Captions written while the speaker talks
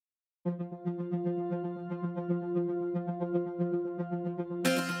Good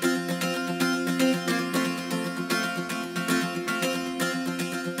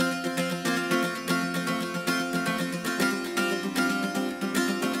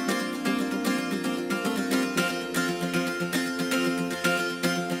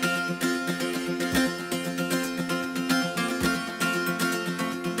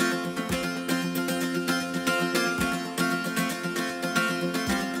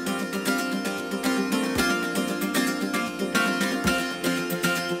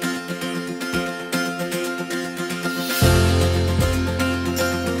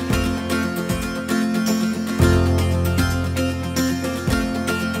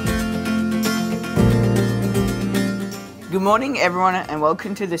morning, everyone, and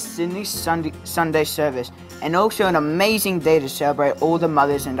welcome to the Sydney Sunday service, and also an amazing day to celebrate all the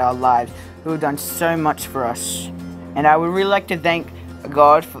mothers in our lives who have done so much for us. And I would really like to thank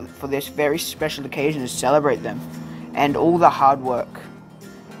God for this very special occasion to celebrate them and all the hard work.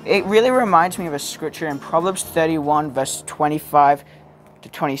 It really reminds me of a scripture in Proverbs 31, verse 25 to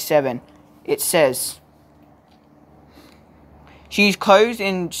 27. It says, "She is clothed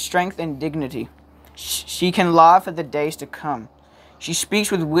in strength and dignity. She can laugh at the days to come. She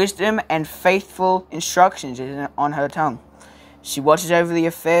speaks with wisdom and faithful instructions on her tongue. She watches over the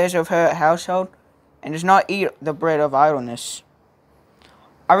affairs of her household and does not eat the bread of idleness."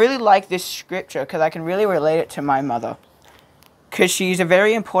 I really like this scripture because I can really relate it to my mother. Because she's a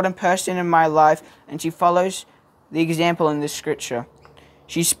very important person in my life and she follows the example in this scripture.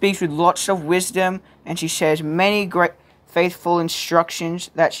 She speaks with lots of wisdom and she shares many great faithful instructions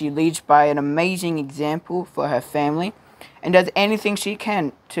that she leads by an amazing example for her family and does anything she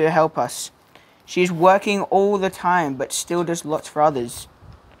can to help us. She is working all the time but still does lots for others,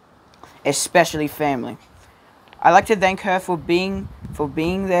 especially family. I like to thank her for being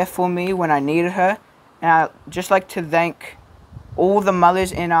there for me when I needed her, and I just like to thank all the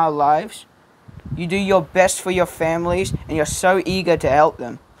mothers in our lives. You do your best for your families and you're so eager to help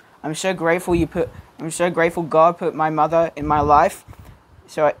them. I'm so grateful God put my mother in my life,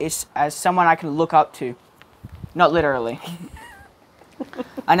 so it's as someone I can look up to. Not literally.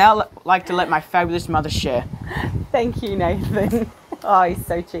 I now like to let my fabulous mother share. Thank you, Nathan. Oh, he's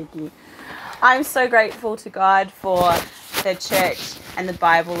so cheeky. I'm so grateful to God for the church and the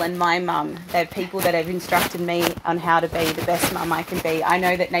Bible and my mum. They're people that have instructed me on how to be the best mum I can be. I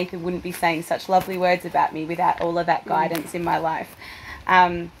know that Nathan wouldn't be saying such lovely words about me without all of that guidance in my life.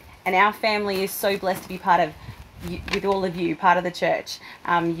 And our family is so blessed to be part of, with all of you, part of the church.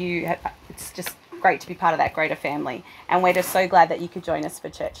 It's just great to be part of that greater family. And we're just so glad that you could join us for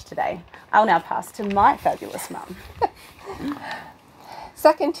church today. I'll now pass to my fabulous mum.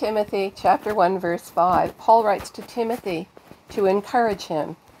 2 Timothy chapter 1, verse 5, Paul writes to Timothy to encourage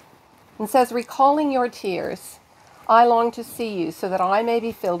him and says, "Recalling your tears, I long to see you so that I may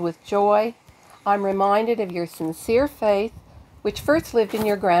be filled with joy. I'm reminded of your sincere faith, which first lived in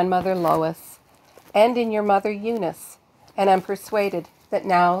your grandmother Lois and in your mother Eunice, and I'm persuaded that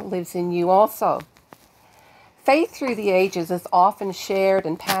now lives in you also." Faith through the ages is often shared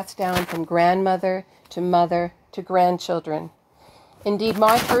and passed down from grandmother to grandchildren. Indeed,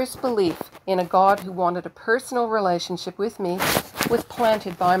 my first belief in a God who wanted a personal relationship with me was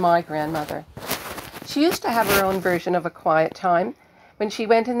planted by my grandmother. She used to have her own version of a quiet time when she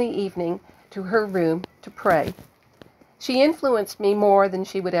went in the evening to her room to pray. She influenced me more than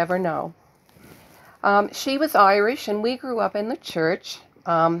she would ever know. She was Irish and we grew up in the church,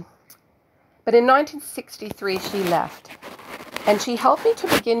 but in 1963 she left, and she helped me to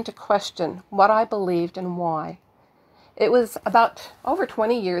begin to question what I believed and why. It was about over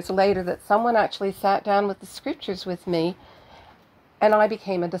 20 years later that someone actually sat down with the scriptures with me, and I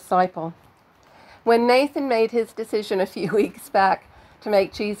became a disciple. When Nathan made his decision a few weeks back to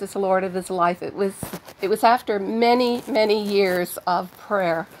make Jesus Lord of his life, it was after many, many years of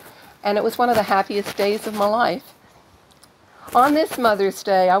prayer, and it was one of the happiest days of my life. On this Mother's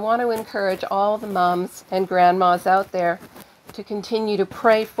Day, I want to encourage all the moms and grandmas out there to continue to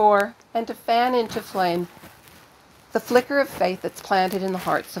pray for and to fan into flame the flicker of faith that's planted in the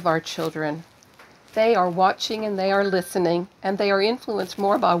hearts of our children. They are watching and they are listening, and they are influenced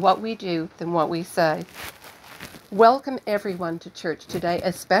more by what we do than what we say. Welcome everyone to church today,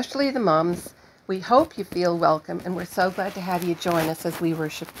 especially the moms. We hope you feel welcome, and we're so glad to have you join us as we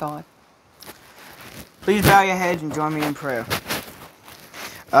worship God. Please bow your heads and join me in prayer.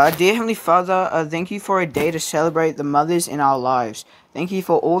 Dear Heavenly Father, thank you for a day to celebrate the mothers in our lives. Thank you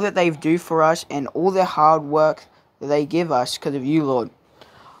for all that they do for us and all their hard work that they give us because of you, Lord.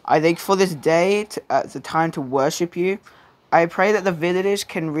 I thank you for this day, the time to worship you. I pray that the visitors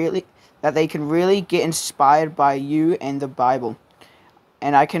can really get inspired by you and the Bible,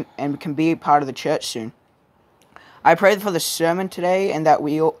 and can be a part of the church soon. I pray for the sermon today and that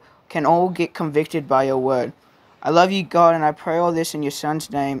we can all get convicted by your word. I love you, God, and I pray all this in your Son's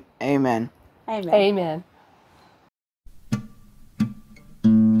name. Amen. Amen. Amen.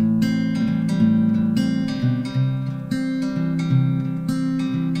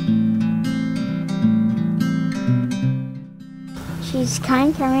 She's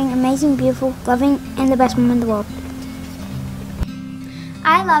kind, caring, amazing, beautiful, loving, and the best woman in the world.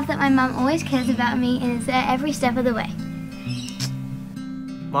 I love that my mum always cares about me and is there every step of the way.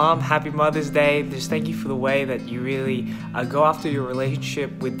 Mom, happy Mother's Day. Just thank you for the way that you really go after your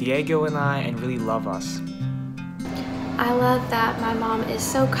relationship with Diego and I and really love us. I love that my mom is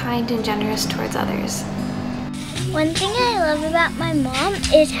so kind and generous towards others. One thing I love about my mom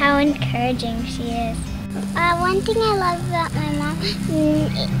is how encouraging she is. One thing I love about my mom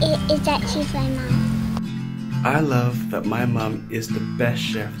is that she's my mom. I love that my mom is the best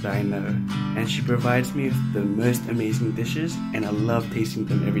chef that I know, and she provides me with the most amazing dishes, and I love tasting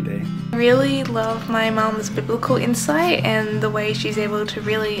them every day. I really love my mom's biblical insight and the way she's able to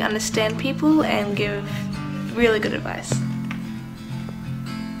really understand people and give really good advice.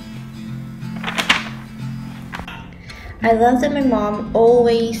 I love that my mom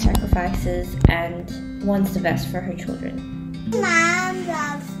always sacrifices and wants the best for her children. Mom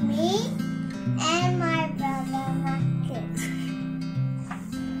loves me and my brother, my kids.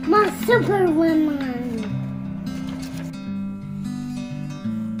 My superwoman.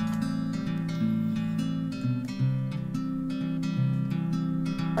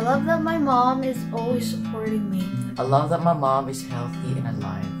 I love that my mom is always supporting me. I love that my mom is healthy and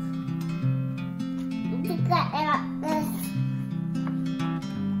alive.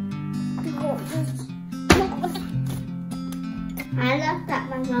 I love that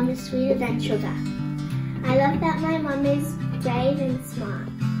my mom is sweeter than sugar. I love that my mom is brave and smart.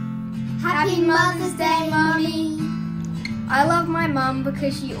 Happy Mother's Day, Mommy! I love my mom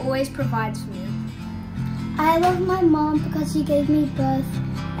because she always provides for me. I love my mom because she gave me birth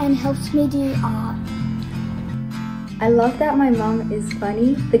and helps me do art. I love that my mom is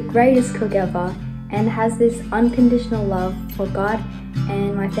funny, the greatest cook ever, and has this unconditional love for God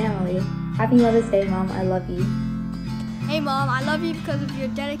and my family. Happy Mother's Day, Mom. I love you. Hey Mom, I love you because of your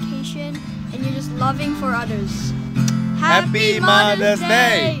dedication and you're just loving for others. Happy Mother's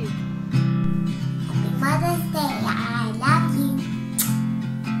Day! Happy Mother's Day, I love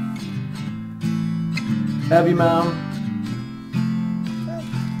you. Love you, Mom.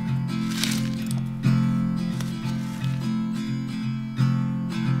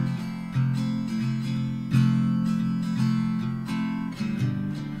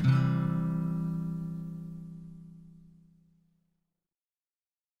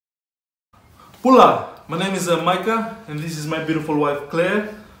 Pula, my name is Micah, and this is my beautiful wife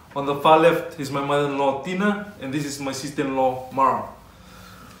Claire. On the far left is my mother-in-law Tina, and this is my sister-in-law Mara.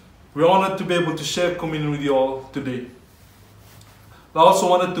 We're honored to be able to share communion with you all today. I also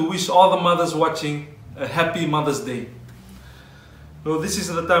wanted to wish all the mothers watching a happy Mother's Day. Now, this is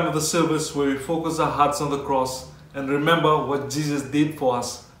the time of the service where we focus our hearts on the cross and remember what Jesus did for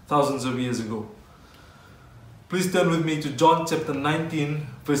us thousands of years ago. Please turn with me to John chapter 19,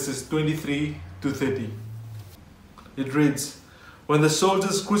 verses 23 to 30. It reads, "When the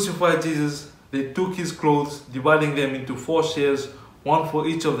soldiers crucified Jesus, they took his clothes, dividing them into 4 shares, one for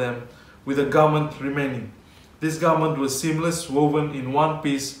each of them, with a garment remaining. This garment was seamless, woven in one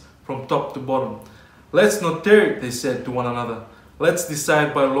piece from top to bottom. 'Let's not tear it,' they said to one another. 'Let's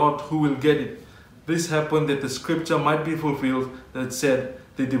decide by lot who will get it.' This happened that the scripture might be fulfilled that said,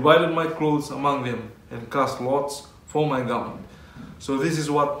 'They divided my clothes among them and cast lots for my garment.' So this is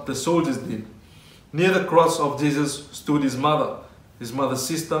what the soldiers did. Near the cross of Jesus stood his mother's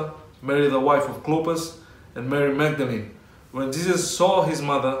sister, Mary the wife of Clopas, and Mary Magdalene. When Jesus saw his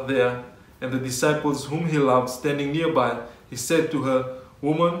mother there and the disciples whom he loved standing nearby, he said to her,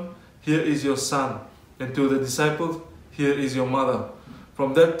 'Woman, here is your son,' and to the disciples, 'Here is your mother.'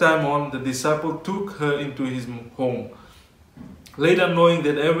 From that time on, the disciple took her into his home. Later, knowing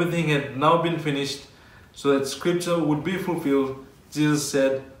that everything had now been finished, so that scripture would be fulfilled, Jesus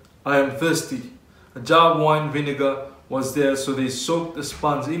said, 'I am thirsty.' A jar of wine vinegar was there, so they soaked a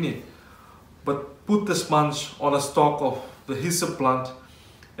sponge in it, but put the sponge on a stalk of the hyssop plant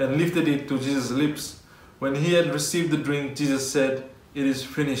and lifted it to Jesus' lips. When he had received the drink, Jesus said, 'It is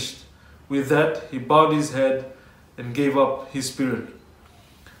finished.' With that, he bowed his head and gave up his spirit."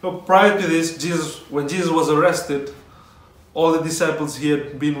 Now, prior to this, when Jesus was arrested, all the disciples he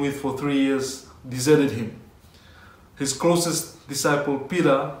had been with for 3 years deserted him. his closest disciple,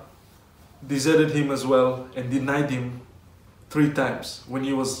 Peter, deserted him as well and denied him 3 times when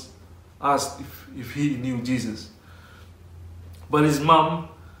he was asked if he knew Jesus. But his mom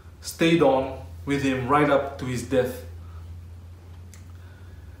stayed on with him right up to his death.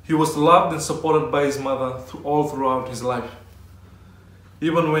 He was loved and supported by his mother all throughout his life.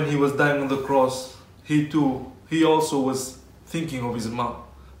 Even when he was dying on the cross, he also was thinking of his mom,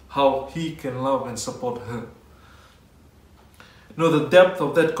 how he can love and support her. You know, the depth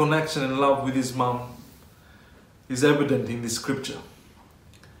of that connection and love with his mom is evident in this scripture.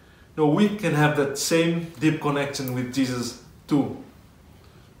 You know, we can have that same deep connection with Jesus too.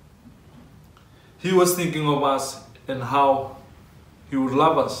 He was thinking of us and how he would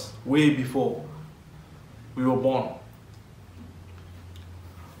love us way before we were born.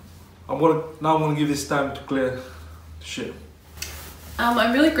 I'm going to give this time to Claire to share.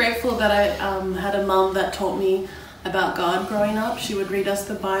 I'm really grateful that I had a mum that taught me about God growing up. She would read us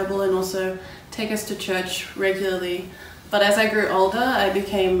the Bible and also take us to church regularly. But as I grew older, I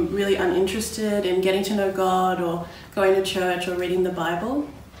became really uninterested in getting to know God or going to church or reading the Bible.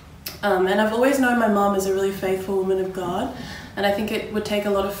 And I've always known my mum is a really faithful woman of God. And I think it would take a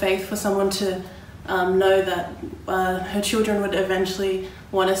lot of faith for someone to know that her children would eventually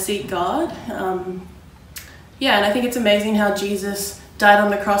want to seek God. Yeah, and I think it's amazing how Jesus died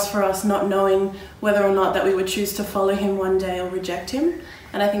on the cross for us, not knowing whether or not that we would choose to follow him one day or reject him.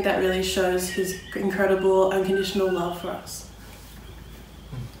 And I think that really shows his incredible unconditional love for us.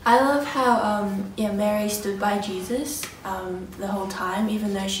 I love how Mary stood by Jesus the whole time,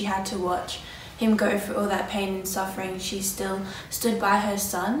 even though she had to watch him go through all that pain and suffering. She still stood by her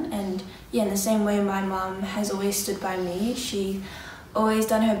son, and in the same way my mom has always stood by me. She always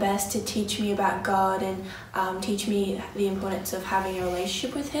done her best to teach me about God and teach me the importance of having a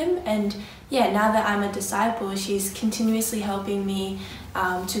relationship with him. And now that I'm a disciple, she's continuously helping me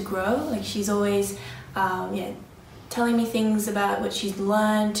to grow. Like, she's always telling me things about what she's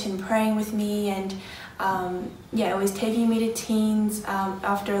learned and praying with me, and always taking me to teens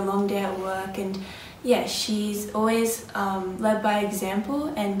after a long day at work. And she's always led by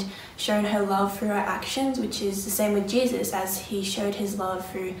example and shown her love through her actions, which is the same with Jesus, as he showed his love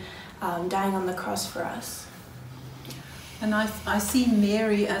through dying on the cross for us. And I see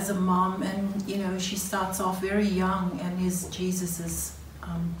Mary as a mom, and she starts off very young and has Jesus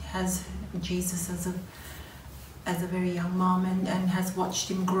as a very young mom, and has watched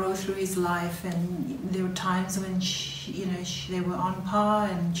him grow through his life. And there were times when they were on par,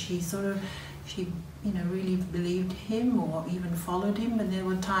 and she really believed him or even followed him. And there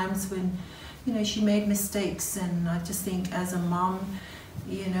were times when she made mistakes, and I just think as a mom,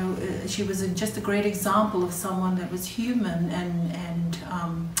 she was just a great example of someone that was human and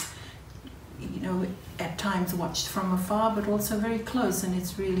at times watched from afar, but also very close. And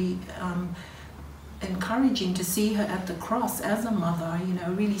it's really encouraging to see her at the cross as a mother,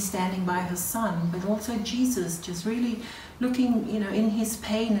 really standing by her son, but also Jesus just really looking, in his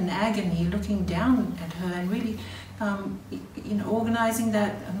pain and agony, looking down at her and really, organizing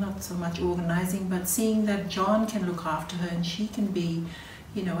that, not so much organizing, but seeing that John can look after her and she can be,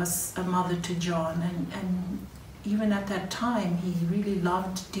 a mother to John. And even at that time, he really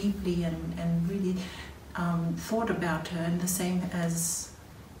loved deeply and really thought about her, and the same as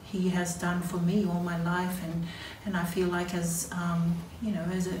he has done for me all my life, and I feel like as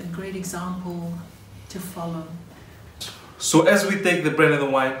a great example to follow. So as we take the bread and the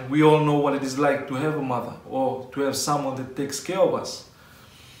wine, we all know what it is like to have a mother or to have someone that takes care of us.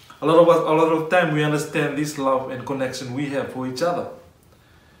 A lot of time we understand this love and connection we have for each other.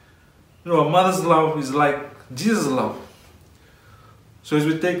 A mother's love is like Jesus' love. So as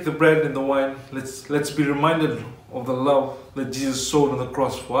we take the bread and the wine, let's be reminded of the love that Jesus showed on the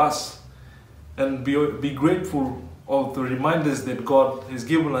cross for us, and be grateful of the reminders that God has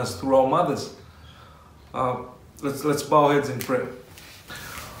given us through our mothers. Let's bow our heads in prayer.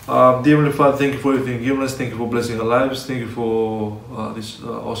 Dear Heavenly Father, thank you for everything you've given us. Thank you for blessing our lives. Thank you for this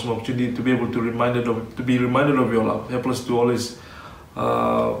awesome opportunity to be able to be reminded of your love. Help us to always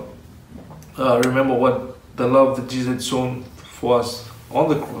remember what the love that Jesus had shown for us on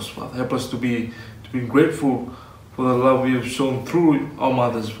the cross, Father. Help us to be grateful for the love we have shown through our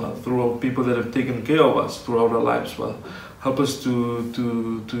mothers, Father, through our people that have taken care of us throughout our lives, Father. Help us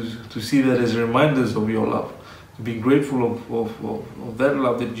to see that as reminders of your love, to be grateful of that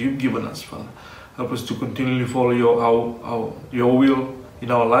love that you've given us, Father. Help us to continually follow your will in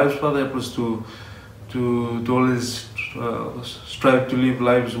our lives, Father. Help us to always strive to live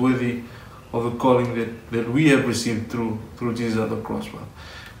lives worthy of the calling that we have received through Jesus on the cross, Father.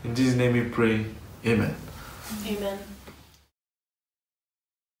 In Jesus' name we pray, amen. Amen.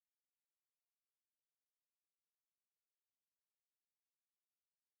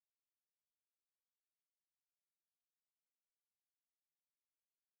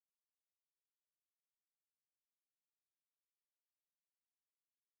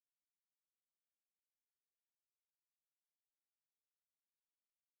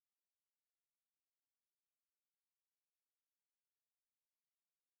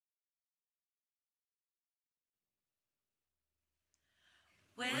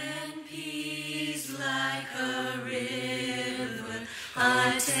 When peace like a river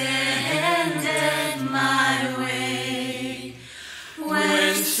attended my way,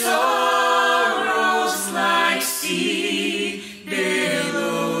 when sorrows like sea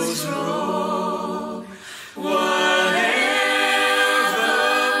billows roll, whatever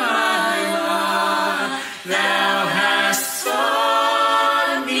my lot thou hast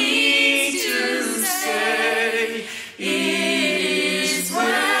taught me to say,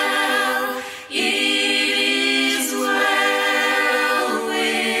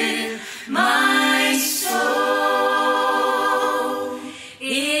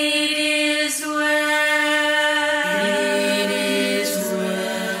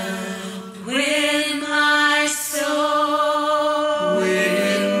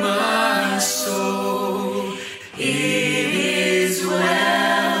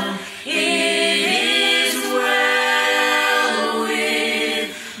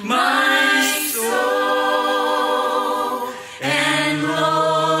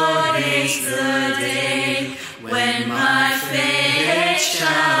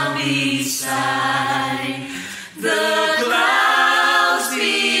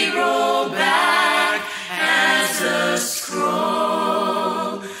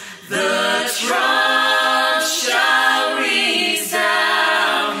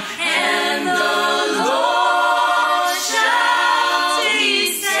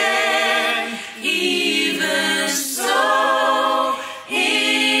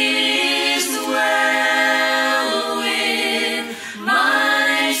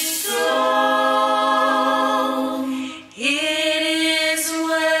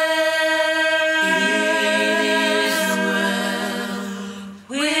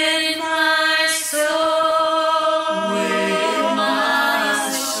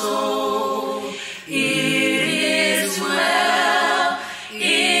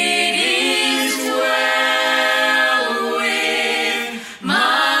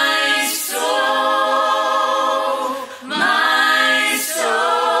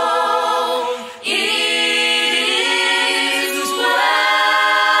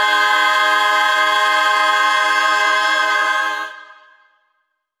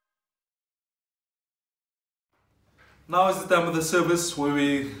 Now is the time of the service where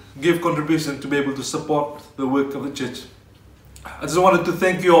we give contribution to be able to support the work of the church. I just wanted to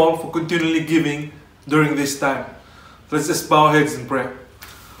thank you all for continually giving during this time. Let's just bow our heads in prayer.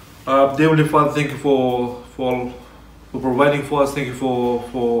 Dear Heavenly Father, thank you for providing for us. Thank you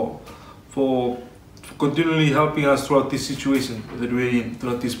for continually helping us throughout this situation that we're in,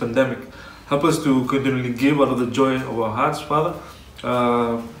 throughout this pandemic. Help us to continually give out of the joy of our hearts, Father.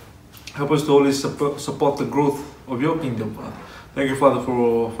 Help us to always support the growth of your kingdom, Father. Thank you, Father,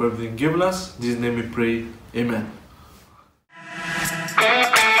 for everything given us. In Jesus' name we pray. Amen.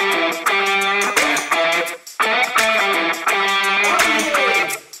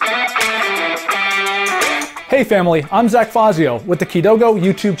 Hey family, I'm Zach Fazio with the Kidogo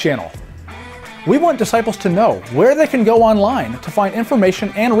YouTube channel. We want disciples to know where they can go online to find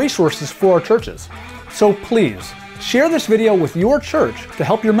information and resources for our churches. So please, share this video with your church to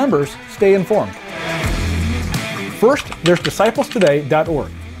help your members stay informed. First, there's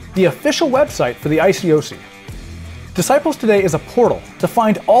disciplestoday.org, the official website for the ICOC. Disciples Today is a portal to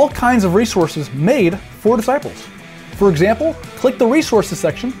find all kinds of resources made for disciples. For example, click the resources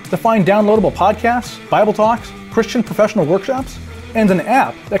section to find downloadable podcasts, Bible talks, Christian professional workshops, and an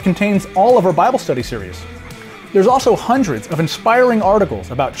app that contains all of our Bible study series. There's also hundreds of inspiring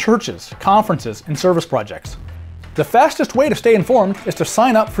articles about churches, conferences, and service projects. The fastest way to stay informed is to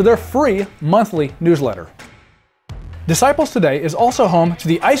sign up for their free monthly newsletter. Disciples Today is also home to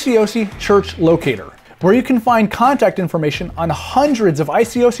the ICOC Church Locator, where you can find contact information on hundreds of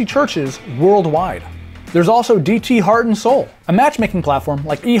ICOC churches worldwide. There's also DT Heart and Soul, a matchmaking platform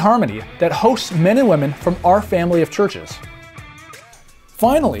like eHarmony that hosts men and women from our family of churches.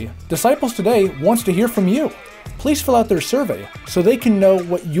 Finally, Disciples Today wants to hear from you. Please fill out their survey so they can know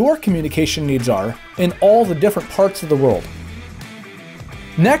what your communication needs are in all the different parts of the world.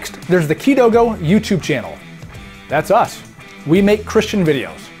 Next, there's the Kidogo YouTube channel. That's us. We make Christian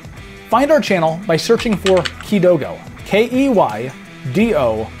videos. Find our channel by searching for Keydogo,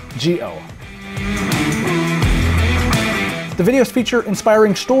 Keydogo. The videos feature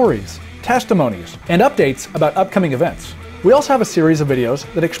inspiring stories, testimonies, and updates about upcoming events. We also have a series of videos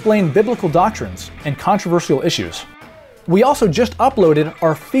that explain biblical doctrines and controversial issues. We also just uploaded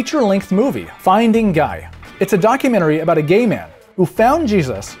our feature-length movie, Finding Guy. It's a documentary about a gay man who found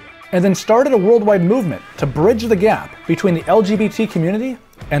Jesus and then started a worldwide movement to bridge the gap between the LGBT community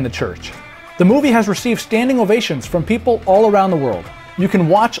and the church. The movie has received standing ovations from people all around the world. You can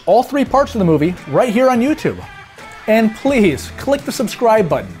watch all 3 parts of the movie right here on YouTube. And please click the subscribe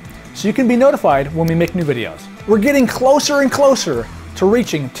button so you can be notified when we make new videos. We're getting closer and closer to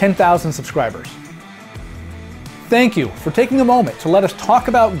reaching 10,000 subscribers. Thank you for taking a moment to let us talk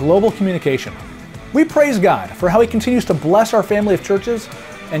about global communication. We praise God for how He continues to bless our family of churches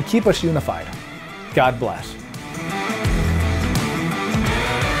and keep us unified. God bless.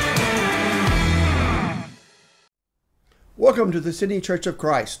 Welcome to the Sydney Church of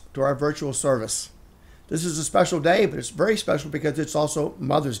Christ, to our virtual service. This is a special day, but it's very special because it's also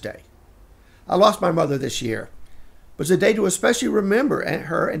Mother's Day. I lost my mother this year, but it's a day to especially remember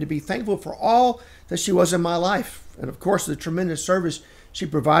her and to be thankful for all that she was in my life, and of course the tremendous service she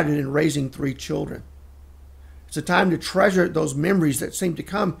provided in raising 3 children. It's a time to treasure those memories that seem to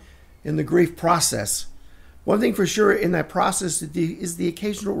come in the grief process. One thing for sure in that process is the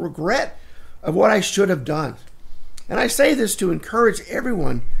occasional regret of what I should have done. And I say this to encourage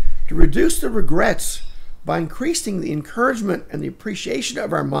everyone to reduce the regrets by increasing the encouragement and the appreciation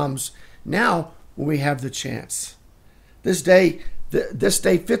of our moms now when we have the chance. This day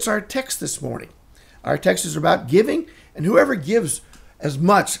fits our text this morning. Our text is about giving, and whoever gives as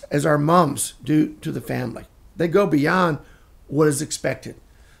much as our moms do to the family. They go beyond what is expected.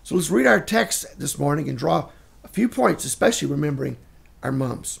 So let's read our text this morning and draw a few points, especially remembering our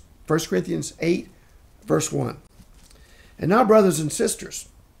moms. 1 Corinthians 8, verse 1. And now, brothers and sisters,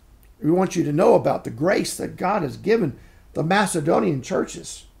 we want you to know about the grace that God has given the Macedonian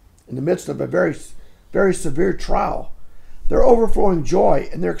churches in the midst of a very, very severe trial. Their overflowing joy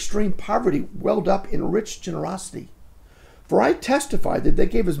and their extreme poverty welled up in rich generosity. For I testify that they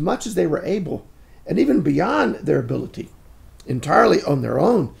gave as much as they were able, and even beyond their ability, entirely on their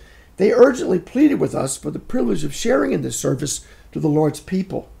own. They urgently pleaded with us for the privilege of sharing in this service to the Lord's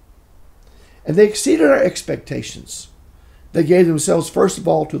people. And they exceeded our expectations. They gave themselves first of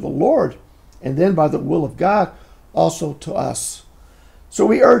all to the Lord, and then by the will of God also to us. So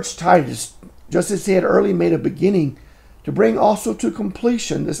we urge Titus, just as he had early made a beginning, to bring also to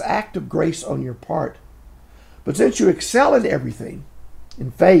completion this act of grace on your part. But since you excel in everything,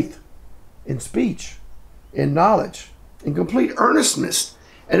 in faith, in speech, in knowledge, in complete earnestness,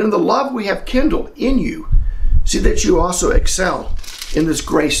 and in the love we have kindled in you, see that you also excel in this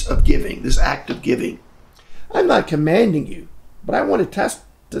grace of giving, this act of giving. I'm not commanding you, but I want to test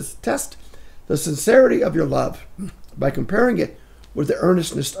the sincerity of your love by comparing it with the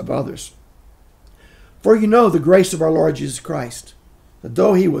earnestness of others. For you know the grace of our Lord Jesus Christ, that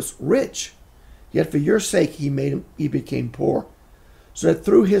though he was rich, yet for your sake he became poor, so that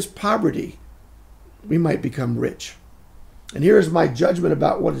through his poverty we might become rich. And here is my judgment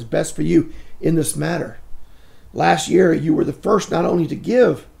about what is best for you in this matter. Last year you were the first not only to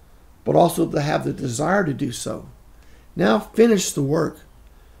give, but also to have the desire to do so. Now finish the work,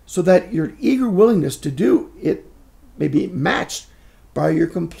 so that your eager willingness to do it may be matched by your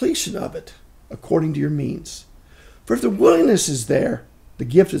completion of it, according to your means. For if the willingness is there, the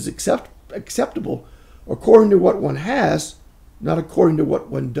gift is acceptable according to what one has, not according to what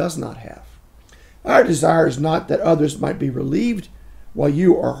one does not have. Our desire is not that others might be relieved while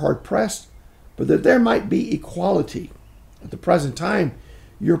you are hard-pressed, but that there might be equality. At the present time,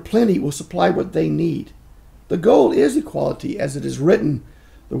 your plenty will supply what they need. The goal is equality, as it is written,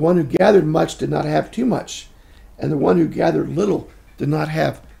 the one who gathered much did not have too much, and the one who gathered little did not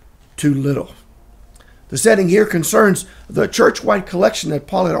have too little. The setting here concerns the church-wide collection that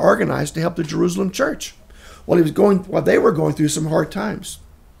Paul had organized to help the Jerusalem church while they were going through some hard times.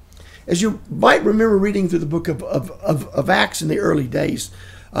 As you might remember reading through the book of Acts in the early days,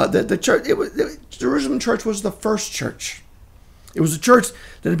 the Jerusalem church was the first church. It was a church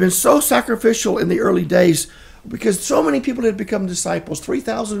that had been so sacrificial in the early days because so many people had become disciples,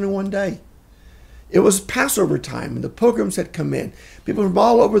 3,000 in one day. It was Passover time, and the pilgrims had come in. People from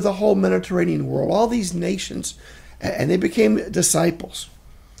all over the whole Mediterranean world, all these nations, and they became disciples.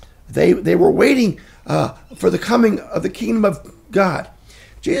 They were waiting for the coming of the kingdom of God.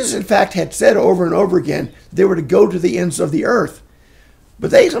 Jesus, in fact, had said over and over again they were to go to the ends of the earth.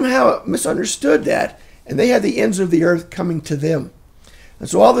 But they somehow misunderstood that, and they had the ends of the earth coming to them. And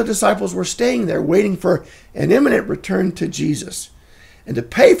so all the disciples were staying there waiting for an imminent return to Jesus. And to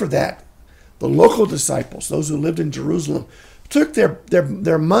pay for that, the local disciples, those who lived in Jerusalem, took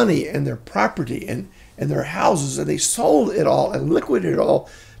their money and their property and their houses, and they sold it all and liquidated it all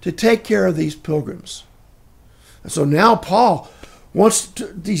to take care of these pilgrims. And so now Paul wants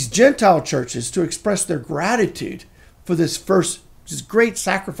these Gentile churches to express their gratitude for this great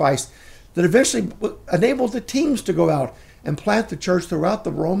sacrifice that eventually enabled the teams to go out and plant the church throughout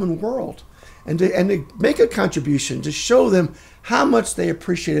the Roman world and to make a contribution to show them how much they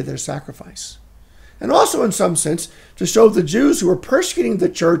appreciated their sacrifice. And also, in some sense, to show the Jews who were persecuting the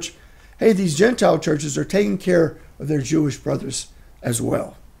church, hey, these Gentile churches are taking care of their Jewish brothers as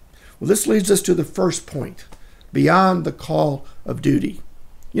well. Well, this leads us to the first point, beyond the call of duty.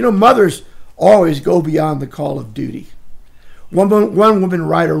 You know, mothers always go beyond the call of duty. One woman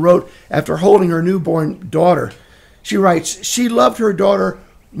writer wrote, after holding her newborn daughter, she writes, she loved her daughter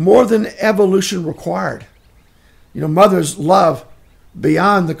more than evolution required. You know, mothers love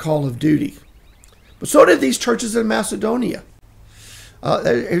beyond the call of duty. But so did these churches in Macedonia.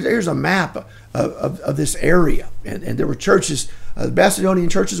 Here's a map of this area. And there were churches, the Macedonian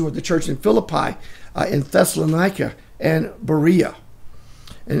churches were the church in Philippi, in Thessalonica, and Berea.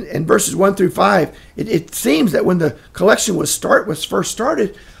 And verses 1 through 5, it seems that when the collection was first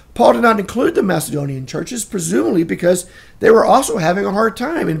started, Paul did not include the Macedonian churches, presumably because they were also having a hard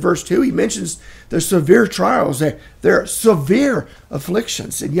time. In verse 2, he mentions their severe trials, their severe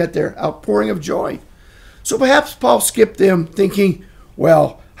afflictions, and yet their outpouring of joy. So perhaps Paul skipped them thinking,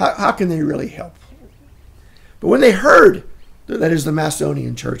 well, how can they really help? But when they heard, that is the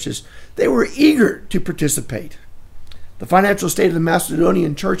Macedonian churches, they were eager to participate. The financial state of the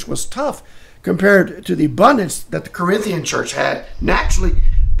Macedonian church was tough compared to the abundance that the Corinthian church had, naturally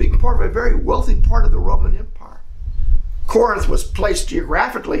being part of a very wealthy part of the Roman Empire. Corinth was placed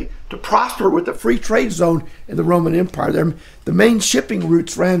geographically to prosper with the free trade zone in the Roman Empire. The main shipping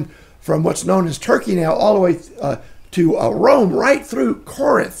routes ran from what's known as Turkey now all the way to Rome, right through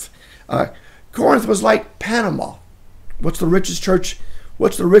Corinth. Corinth was like Panama. What's the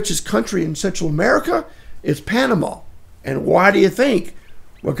richest country in Central America? It's Panama. And why do you think?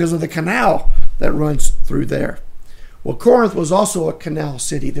 Well, because of the canal that runs through there. Well, Corinth was also a canal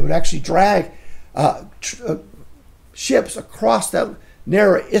city. They would actually drag ships across that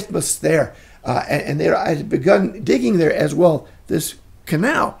narrow isthmus there. And they had begun digging there as well, this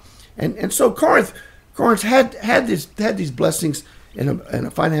canal. And so Corinth had these blessings in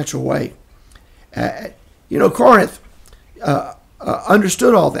a financial way. Corinth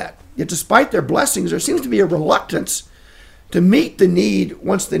understood all that. Yet despite their blessings, there seems to be a reluctance to meet the need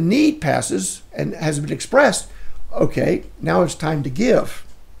once the need passes and has been expressed. Okay, now it's time to give.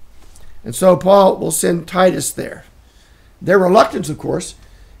 And so Paul will send Titus there. Their reluctance, of course,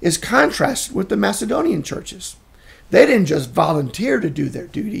 is contrasted with the Macedonian churches. They didn't just volunteer to do their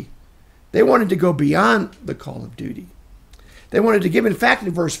duty. They wanted to go beyond the call of duty. They wanted to give. In fact,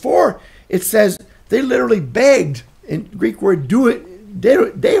 in verse 4, it says they literally begged, in Greek word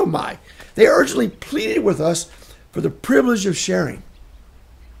deomai. They urgently pleaded with us for the privilege of sharing.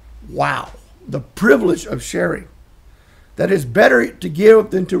 Wow, the privilege of sharing. That it's better to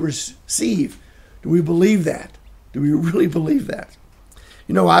give than to receive. Do we believe that? Do we really believe that?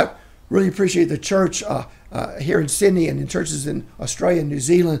 You know, I really appreciate the church here in Sydney and in churches in Australia and New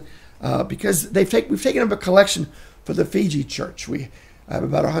Zealand because we've taken up a collection for the Fiji church. We have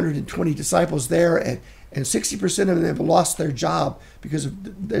about 120 disciples there, and 60% of them have lost their job because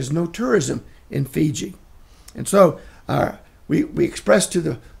there's no tourism in Fiji. And so we expressed to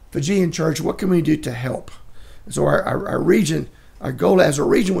the Fijian church, what can we do to help? And so our goal as a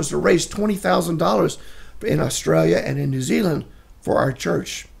region was to raise $20,000 in Australia and in New Zealand for our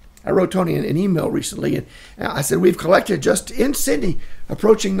church. I wrote Tony an email recently, and I said we've collected just in Sydney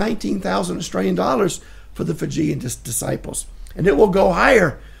approaching 19,000 Australian dollars for the Fijian disciples. And it will go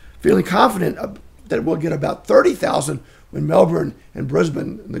higher, feeling confident that we'll get about 30,000 when Melbourne and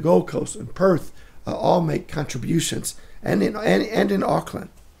Brisbane and the Gold Coast and Perth all make contributions, and in Auckland.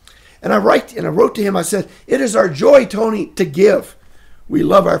 And I wrote to him, I said, it is our joy, Tony, to give. We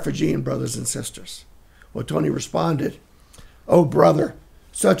love our Fijian brothers and sisters. Well, Tony responded, oh, brother,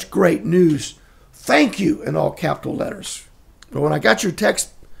 such great news. Thank you, in all capital letters. But when I got your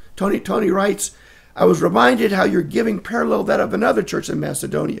text, Tony writes, I was reminded how your giving paralleled that of another church in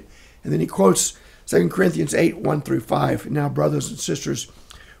Macedonia. And then he quotes 2 Corinthians 8, 1 through 5. Now, brothers and sisters,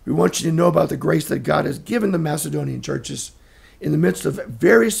 we want you to know about the grace that God has given the Macedonian churches. In the midst of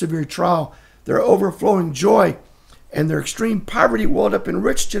very severe trial, their overflowing joy and their extreme poverty welled up in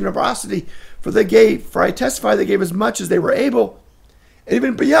rich generosity, for I testify they gave as much as they were able,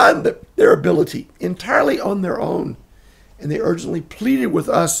 even beyond their ability, entirely on their own. And they urgently pleaded with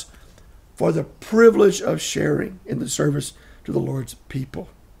us for the privilege of sharing in the service to the Lord's people.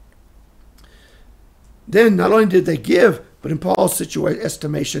 Then not only did they give, but in Paul's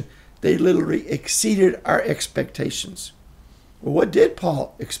estimation, they literally exceeded our expectations. Well, what did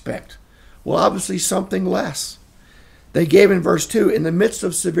Paul expect? Well, obviously something less. They gave in verse 2, in the midst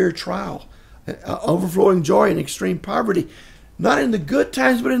of severe trial, overflowing joy and extreme poverty, not in the good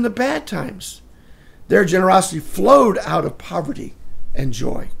times, but in the bad times. Their generosity flowed out of poverty and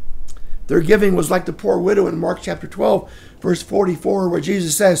joy. Their giving was like the poor widow in Mark chapter 12, verse 44, where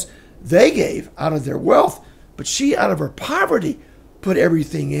Jesus says, they gave out of their wealth, but she out of her poverty put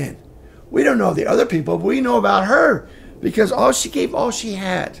everything in. We don't know the other people, but we know about her because all she gave, all she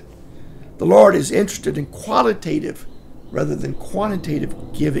had. The Lord is interested in qualitative rather than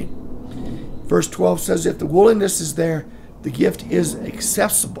quantitative giving. Verse 12 says, if the willingness is there, the gift is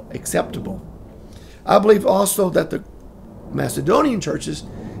acceptable. I believe also that the Macedonian churches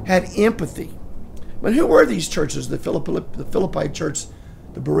had empathy. But who were these churches? The Philippi church,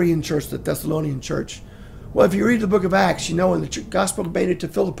 the Berean church, the Thessalonian church. Well, if you read the book of Acts, you know, in the gospel made it to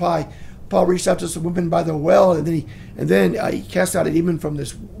Philippi, Paul reached out to some women by the well, and then he cast out a demon from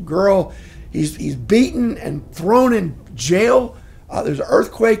this girl. He's beaten and thrown in jail. There's an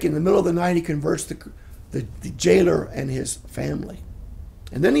earthquake in the middle of the night. He converts the jailer and his family.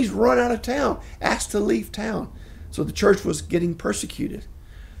 And then he's run out of town, asked to leave town. So the church was getting persecuted.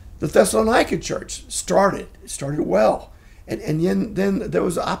 The Thessalonica church started well. And then there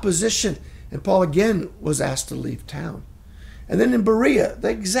was opposition, and Paul again was asked to leave town. And then in Berea, the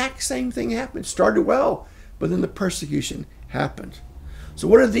exact same thing happened. It started well, but then the persecution happened. So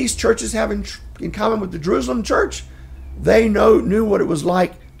what did these churches have in common with the Jerusalem church? They knew what it was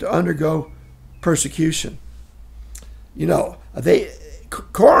like to undergo persecution. You know,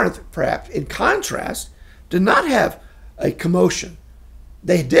 Corinth, perhaps, in contrast, did not have a commotion.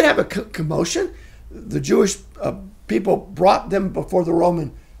 They did have a commotion. The Jewish people brought them before the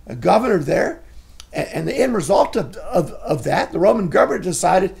Roman governor there, and the end result of that, the Roman governor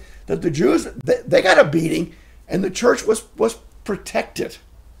decided that the Jews, they got a beating, and the church was protected.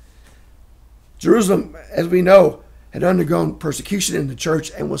 Jerusalem, as we know, had undergone persecution in the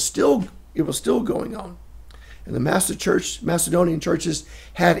church, and it was still going on. And the Macedonian churches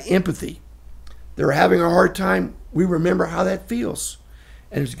had empathy. They were having a hard time. We remember how that feels.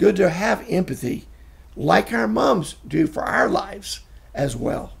 And it's good to have empathy like our moms do for our lives as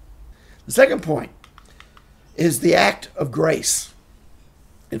well. The second point is the act of grace.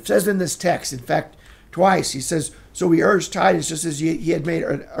 It says in this text, in fact, twice, he says, so we urge Titus, just as he had made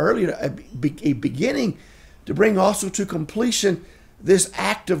earlier a beginning, to bring also to completion this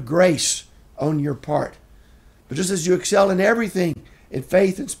act of grace on your part. But just as you excel in everything, in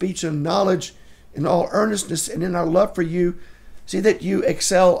faith and speech and knowledge, in all earnestness and in our love for you, see that you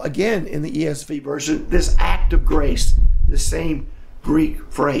excel again in the ESV version, this act of grace, the same Greek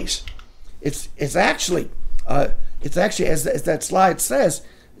phrase. It's actually as that slide says,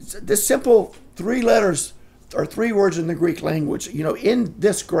 this simple 3 letters or 3 words in the Greek language, you know, in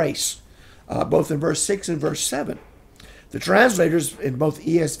this grace, both in verse 6 and verse 7. The translators in both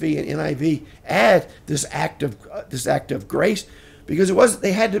ESV and NIV add this act of grace because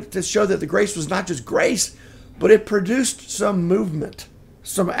they had to show that the grace was not just grace, but it produced some movement,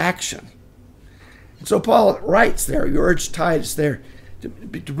 some action. And so Paul writes there, you urge Titus there to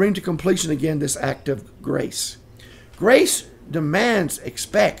bring to completion again this act of grace. Grace demands,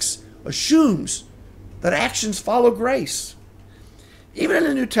 expects, assumes that actions follow grace. Even in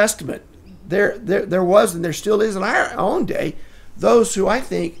the New Testament, there was and there still is in our own day those who I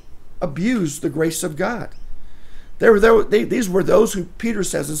think abuse the grace of God. These were those who Peter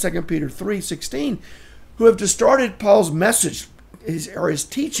says in 2 Peter 3:16 who have distorted Paul's message or his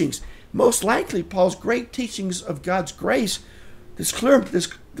teachings. Most likely Paul's great teachings of God's grace, this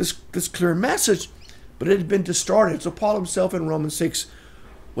clear message, but it had been distorted. So Paul himself in Romans 6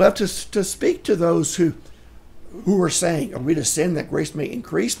 will have to speak to those who are saying, are we to sin that grace may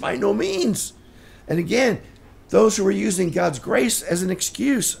increase? By no means. And again, those who are using God's grace as an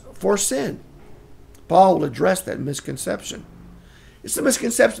excuse for sin. Paul will address that misconception. It's the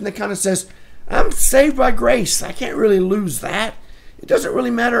misconception that kind of says, I'm saved by grace. I can't really lose that. It doesn't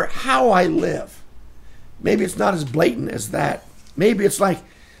really matter how I live. Maybe it's not as blatant as that. Maybe it's like,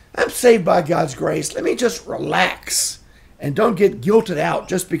 I'm saved by God's grace. Let me just relax and don't get guilted out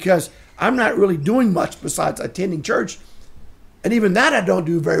just because I'm not really doing much besides attending church. And even that I don't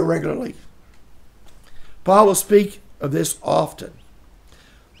do very regularly. Paul will speak of this often.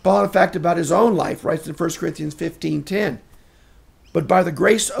 Paul, in fact, about his own life, writes in 1 Corinthians 15:10, but by the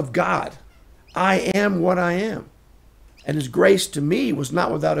grace of God, I am what I am. And his grace to me was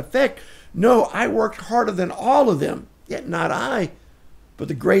not without effect. No, I worked harder than all of them, yet not I, but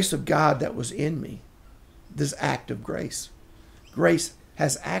the grace of God that was in me. This act of grace. Grace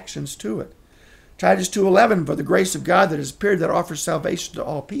has actions to it. Titus 2:11, for the grace of God that has appeared that offers salvation to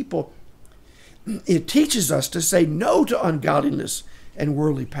all people. It teaches us to say no to ungodliness and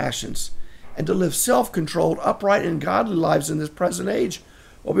worldly passions, and to live self-controlled, upright, and godly lives in this present age,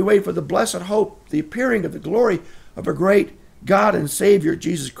 while we wait for the blessed hope, the appearing of the glory of our great God and Savior,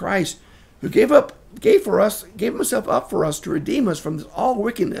 Jesus Christ, who gave himself up for us to redeem us from all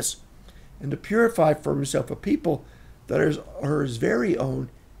wickedness, and to purify for himself a people that are his very own,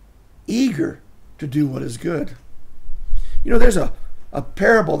 eager to do what is good. You know, there's a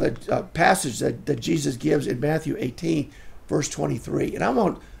parable, a passage that Jesus gives in Matthew 18, verse 23. And I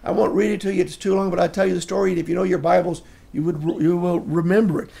won't read it to you, it's too long, but I'll tell you the story, and if you know your Bibles, you will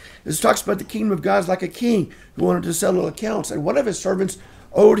remember it. This talks about the kingdom of God is like a king who wanted to settle accounts, and one of his servants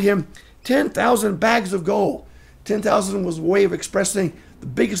owed him 10,000 bags of gold. 10,000 was a way of expressing the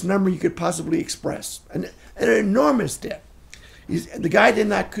biggest number you could possibly express, an enormous debt. The guy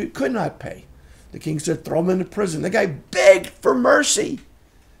could not pay. The king said, throw him into prison. The guy begged for mercy,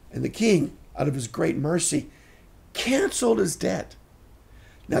 and the king, out of his great mercy, canceled his debt.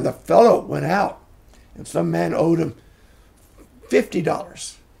 Now the fellow went out, and some man owed him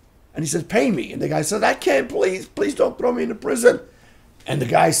 $50. And he says, pay me. And the guy says, I can't, please don't throw me into prison. And the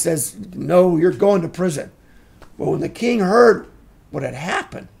guy says, no, you're going to prison. Well, when the king heard what had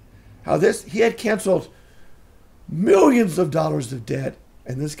happened, he had canceled millions of dollars of debt,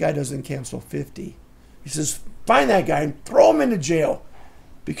 and this guy doesn't cancel 50. He says, find that guy and throw him into jail,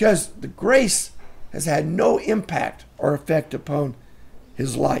 because the grace has had no impact or effect upon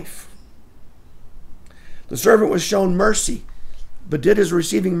his life. The servant was shown mercy, but did his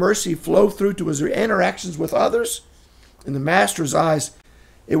receiving mercy flow through to his interactions with others? In the master's eyes,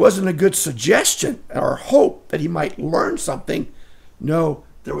 it wasn't a good suggestion or hope that he might learn something. No,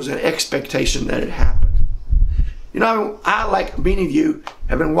 there was an expectation that it happened. You know, I, like many of you,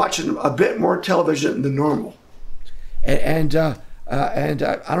 have been watching a bit more television than normal. And I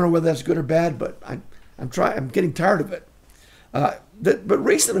don't know whether that's good or bad, but I'm getting tired of it. But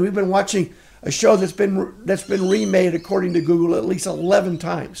recently we've been watching a show that's been remade, according to Google, at least 11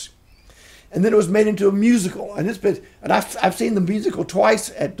 times. And then it was made into a musical, and I've seen the musical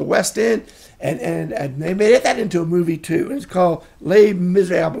twice at the West End, and they made that into a movie too. And it's called Les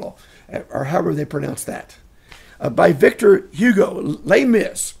Miserables, or however they pronounce that, by Victor Hugo. Les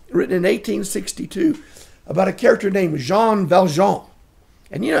Mis, written in 1862, about a character named Jean Valjean.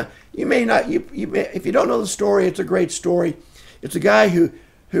 And you know, if you don't know the story, it's a great story. It's a guy who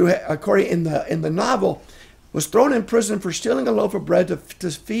according in the novel, was thrown in prison for stealing a loaf of bread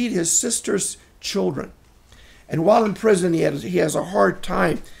to feed his sister's children. And while in prison, he has a hard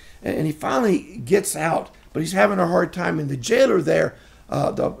time, and he finally gets out, but he's having a hard time. And the jailer there,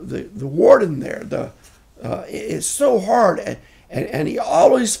 the warden there, it's so hard, and he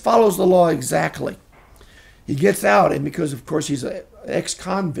always follows the law exactly. He gets out, and because of course he's an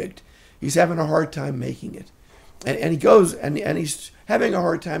ex-convict, he's having a hard time making it. And he goes, and he's having a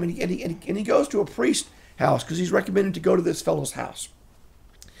hard time, and he goes to a priest house, because he's recommended to go to this fellow's house.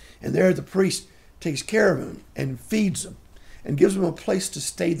 And there the priest takes care of him and feeds him and gives him a place to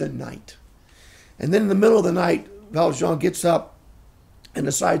stay the night. And then in the middle of the night, Valjean gets up and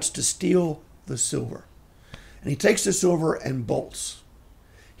decides to steal the silver. And he takes the silver and bolts.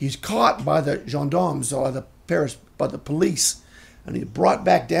 He's caught by the gendarmes, or by the police, and he's brought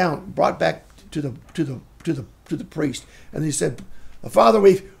back to the priest. And he said, Father,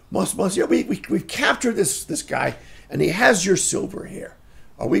 we've captured this guy, and he has your silver here.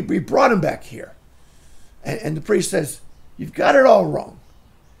 We brought him back here. And the priest says, you've got it all wrong.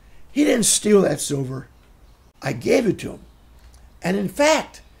 He didn't steal that silver. I gave it to him. And in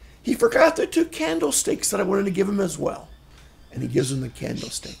fact, he forgot the 2 candlesticks that I wanted to give him as well. And he gives him the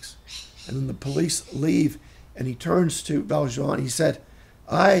candlesticks. And then the police leave, and he turns to Valjean. He said,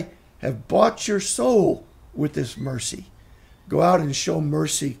 I have bought your soul with this mercy. Go out and show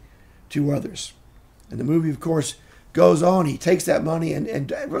mercy to others. And the movie, of course, goes on. He takes that money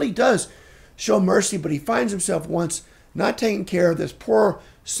and really does show mercy, but he finds himself once not taking care of this poor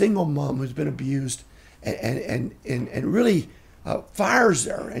single mom who's been abused, and really fires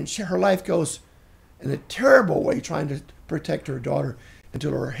her, and her life goes in a terrible way, trying to protect her daughter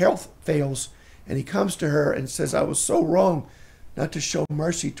until her health fails. And he comes to her and says, I was so wrong not to show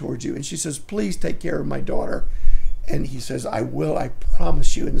mercy towards you. And she says, please take care of my daughter. And he says, I will, I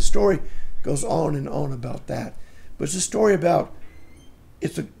promise you. And the story goes on and on about that. But it's a story about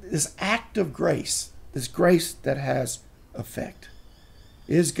this act of grace, this grace that has effect.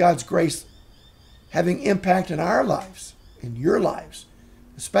 Is God's grace having impact in our lives, in your lives,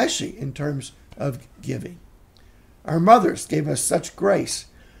 especially in terms of giving? Our mothers gave us such grace,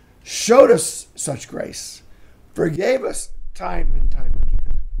 showed us such grace, forgave us time and time again.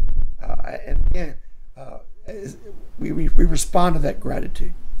 And again, we respond to that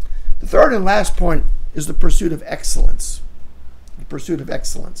gratitude. The third and last point is the pursuit of excellence. The pursuit of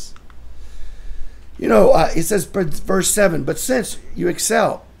excellence. You know, it says, verse 7, but since you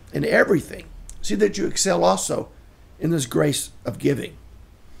excel in everything, see that you excel also in this grace of giving.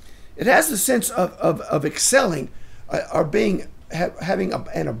 It has the sense of excelling, or having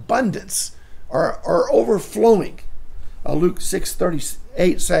an abundance, or overflowing. Luke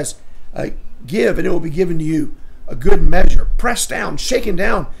 6:38 says, give and it will be given to you, a good measure, pressed down, shaken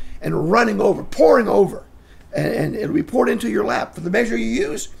down, and running over, pouring over, and it'll be poured into your lap. For the measure you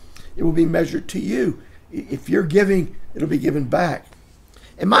use, it will be measured to you. If you're giving, it'll be given back.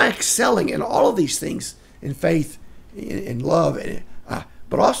 Am I excelling in all of these things, in faith, in love,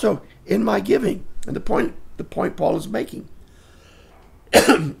 but also in my giving? And the point Paul is making.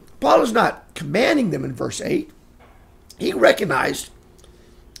 Paul is not commanding them in verse 8. He recognized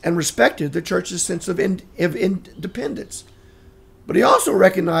and respected the church's sense of independence. But he also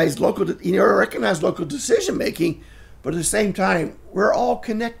recognized local decision making, but at the same time, we're all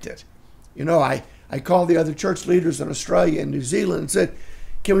connected. You know, I called the other church leaders in Australia and New Zealand and said,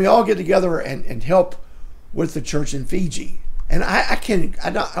 can we all get together and help with the church in Fiji? And I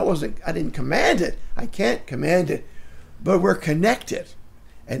didn't command it. I can't command it, but we're connected.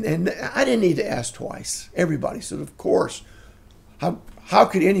 And I didn't need to ask twice. Everybody said, of course. How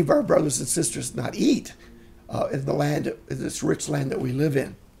could any of our brothers and sisters not eat in the land, in this rich land that we live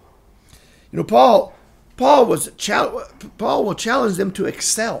in? You know, Paul will challenge them to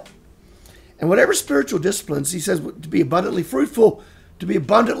excel. And whatever spiritual disciplines, he says, to be abundantly fruitful, to be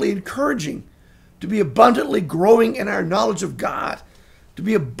abundantly encouraging, to be abundantly growing in our knowledge of God, to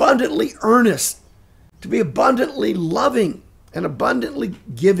be abundantly earnest, to be abundantly loving, and abundantly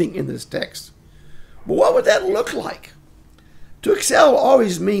giving in this text. But what would that look like? To excel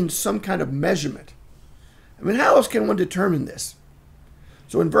always means some kind of measurement. I mean, how else can one determine this?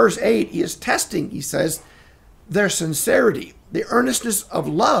 So in verse 8, he is testing, he says, their sincerity, the earnestness of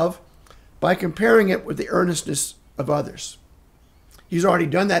love, by comparing it with the earnestness of others. He's already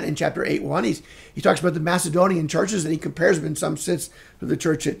done that in chapter 8:1. He talks about the Macedonian churches, and he compares them in some sense to the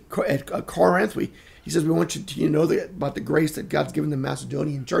church at Corinth. He says, we want you to know about the grace that God's given the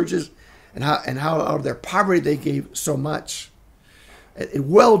Macedonian churches, and how out of their poverty they gave so much. It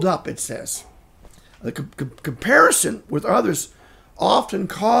welled up, it says. The comparison with others often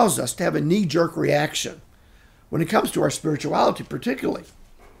causes us to have a knee-jerk reaction when it comes to our spirituality, particularly.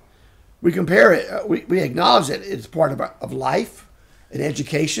 We compare it, we acknowledge that it's part of life. In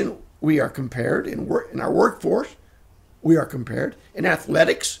education, we are compared. In our workforce, we are compared. In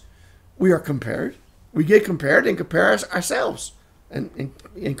athletics, we are compared. We get compared and compare ourselves and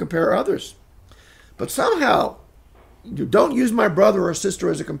compare others. But somehow, you don't use my brother or sister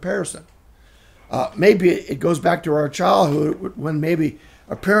as a comparison. Maybe it goes back to our childhood when maybe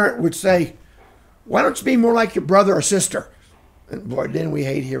a parent would say, why don't you be more like your brother or sister? And boy, didn't we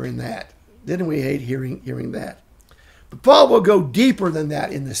hate hearing that. Didn't we hate hearing that? But Paul will go deeper than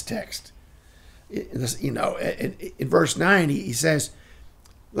that in this text. In verse 9, he says,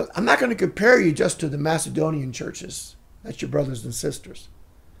 look, I'm not going to compare you just to the Macedonian churches. That's your brothers and sisters.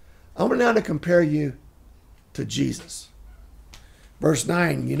 I'm now to compare you to Jesus. Verse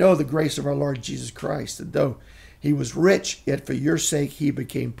 9, you know the grace of our Lord Jesus Christ, that though he was rich, yet for your sake he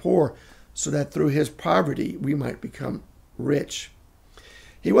became poor, so that through his poverty we might become rich.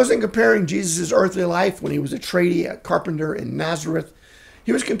 He wasn't comparing Jesus' earthly life when he was a tradie, a carpenter in Nazareth.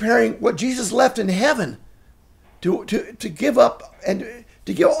 He was comparing what Jesus left in heaven to give up, and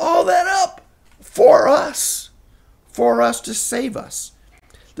to give all that up for us to save us.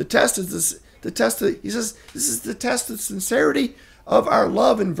 The test is this. He says, this is the test of sincerity of our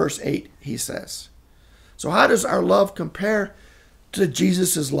love in verse 8, he says. So how does our love compare to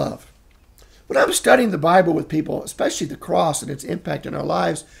Jesus' love? When I'm studying the Bible with people, especially the cross and its impact in our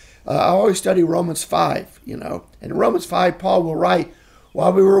lives, I always study Romans 5, And in Romans 5, Paul will write,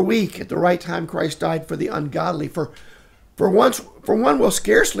 while we were weak, at the right time Christ died for the ungodly. For one will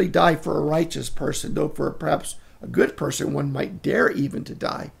scarcely die for a righteous person, though for perhaps a good person one might dare even to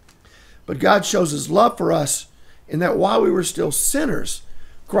die. But God shows his love for us in that while we were still sinners,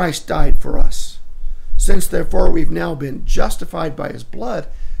 Christ died for us. Since therefore we've now been justified by his blood,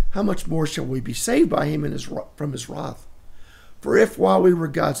 how much more shall we be saved by him from his wrath? For if while we were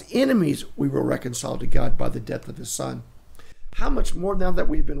God's enemies, we were reconciled to God by the death of his Son, how much more now that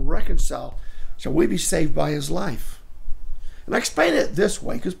we've been reconciled shall we be saved by his life? And I explain it this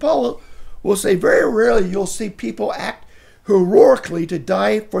way, because Paul will say very rarely you'll see people act heroically to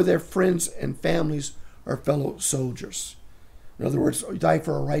die for their friends and families or fellow soldiers. In other words, die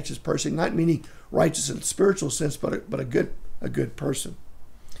for a righteous person, not meaning righteous in a spiritual sense, but a good person.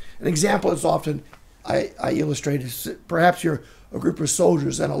 An example is often I illustrate is perhaps you're a group of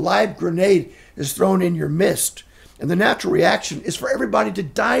soldiers and a live grenade is thrown in your midst, and the natural reaction is for everybody to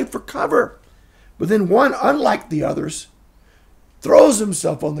dive for cover. But then one, unlike the others, throws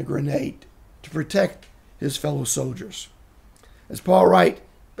himself on the grenade to protect his fellow soldiers. As Paul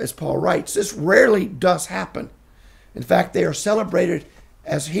writes, this rarely does happen. In fact, they are celebrated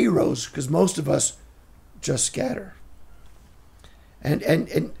as heroes because most of us just scatter.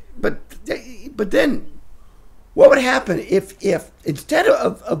 But then, what would happen if instead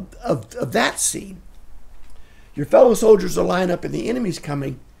of that scene, your fellow soldiers are lined up and the enemy's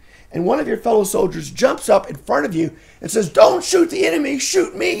coming, and one of your fellow soldiers jumps up in front of you and says, "Don't shoot the enemy,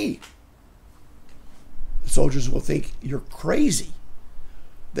 shoot me." The soldiers will think you're crazy.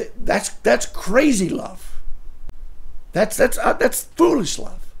 That's crazy love. That's foolish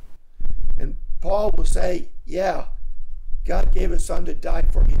love. And Paul will say, yeah, God gave his Son to die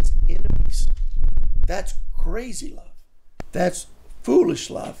for his enemies. That's crazy love. That's foolish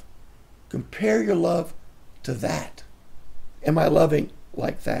love. Compare your love to that. Am I loving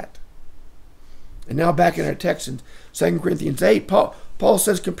like that? And now back in our text in 2 Corinthians 8, Paul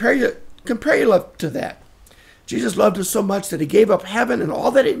says, compare your love to that. Jesus loved us so much that he gave up heaven and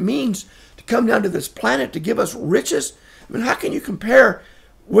all that it means to come down to this planet to give us riches. I mean, how can you compare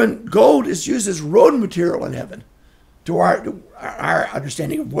when gold is used as road material in heaven to our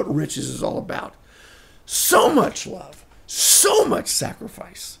understanding of what riches is all about? So much love, so much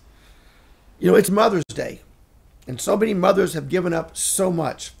sacrifice. You know, it's Mother's Day, and so many mothers have given up so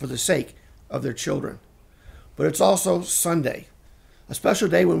much for the sake of their children. But it's also Sunday, a special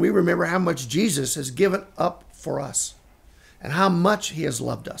day when we remember how much Jesus has given up for us and how much he has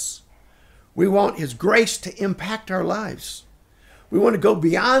loved us. We want his grace to impact our lives. We want to go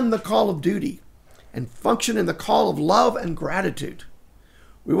beyond the call of duty and function in the call of love and gratitude.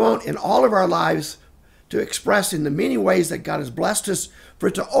 We want in all of our lives to express in the many ways that God has blessed us for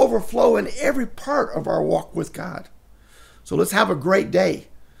it to overflow in every part of our walk with God. So let's have a great day,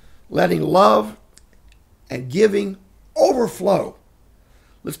 letting love and giving overflow.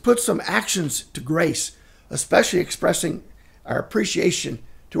 Let's put some actions to grace, especially expressing our appreciation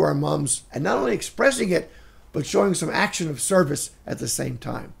to our moms, and not only expressing it, but showing some action of service at the same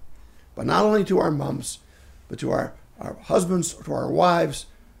time. But not only to our moms, but to our husbands, to our wives,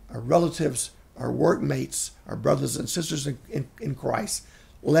 our relatives, our workmates, our brothers and sisters in Christ.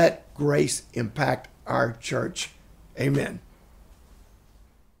 Let grace impact our church. Amen.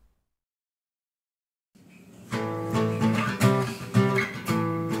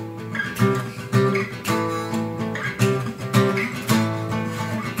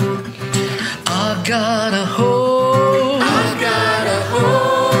 I gotta hold, I gotta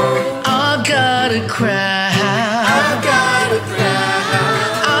hold, I gotta cry, I gotta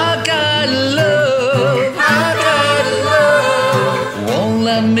cry, I gotta love, won't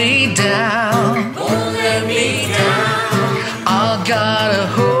let me down, won't let me down. I gotta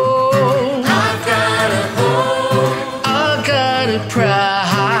hold, I gotta hold, I gotta cry,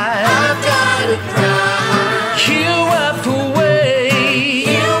 I gotta cry. You wipe away,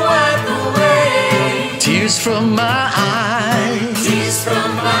 you wipe away tears from my eyes, tears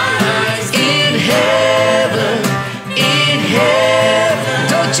from my eyes. In heaven,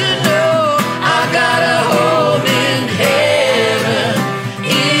 don't you know I got a home in heaven,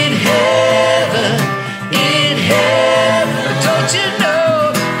 in heaven, in heaven. Don't you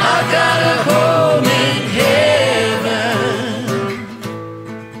know I got a home in heaven.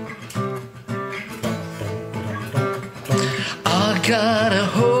 I got a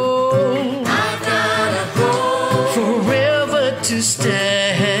home, forever to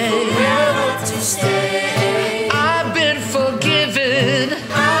stay, forever to stay. I've been forgiven,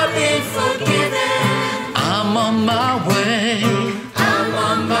 I've been forgiven. I'm on my way, I'm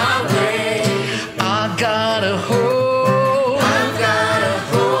on my way. I got a hope, I got a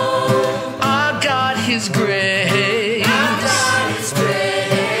hope. I got his grace, I got his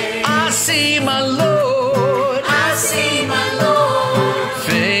grace. I see my Lord, I see my Lord,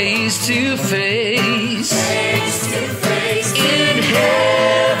 face to face, face to face, in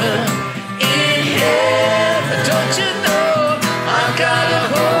heaven.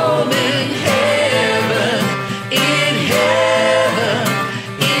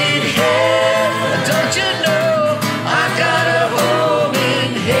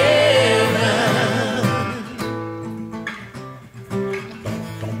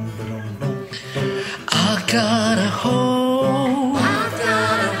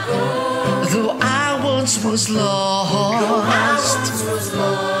 was lost.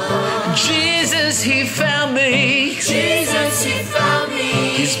 Jesus, he found me. Jesus, he found me.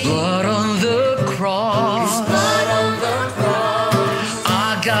 His blood on the cross. His blood on the cross.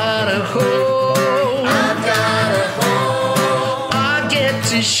 I got a hope. I got a hope. I get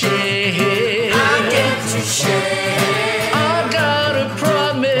to share. I get to share. I got a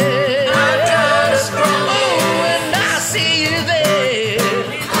promise. I got a promise. Oh, and I see you there.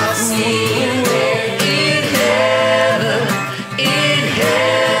 I'll see you there. In heaven, in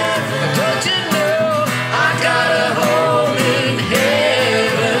heaven. Don't you know I got a home in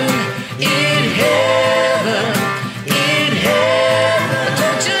heaven? In heaven, in heaven.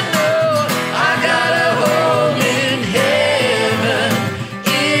 Don't you know I got a home in heaven?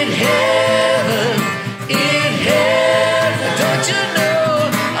 In heaven, in heaven. Don't you know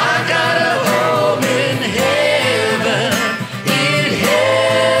I got a home in heaven? In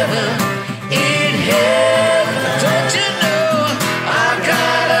heaven, in heaven. Don't you know I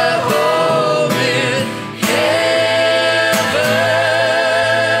got a home in heaven?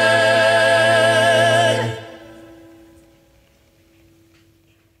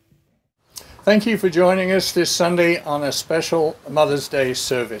 Thank you for joining us this Sunday on a special Mother's Day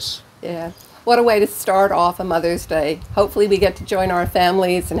service. Yeah. What a way to start off a Mother's Day. Hopefully we get to join our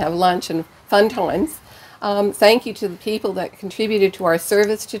families and have lunch and fun times. Thank you to the people that contributed to our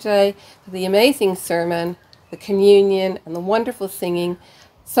service today, for the amazing sermon, the communion, and the wonderful singing.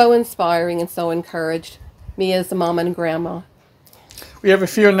 So inspiring and so encouraged me as a mom and grandma. We have a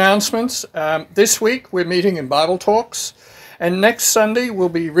few announcements. This week we're meeting in Bible Talks, and next Sunday will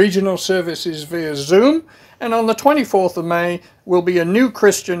be regional services via Zoom, and on the 24th of May will be a new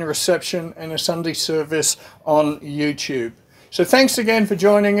Christian reception and a Sunday service on YouTube. So thanks again for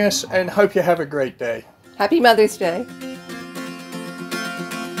joining us, and hope you have a great day. Happy Mother's Day.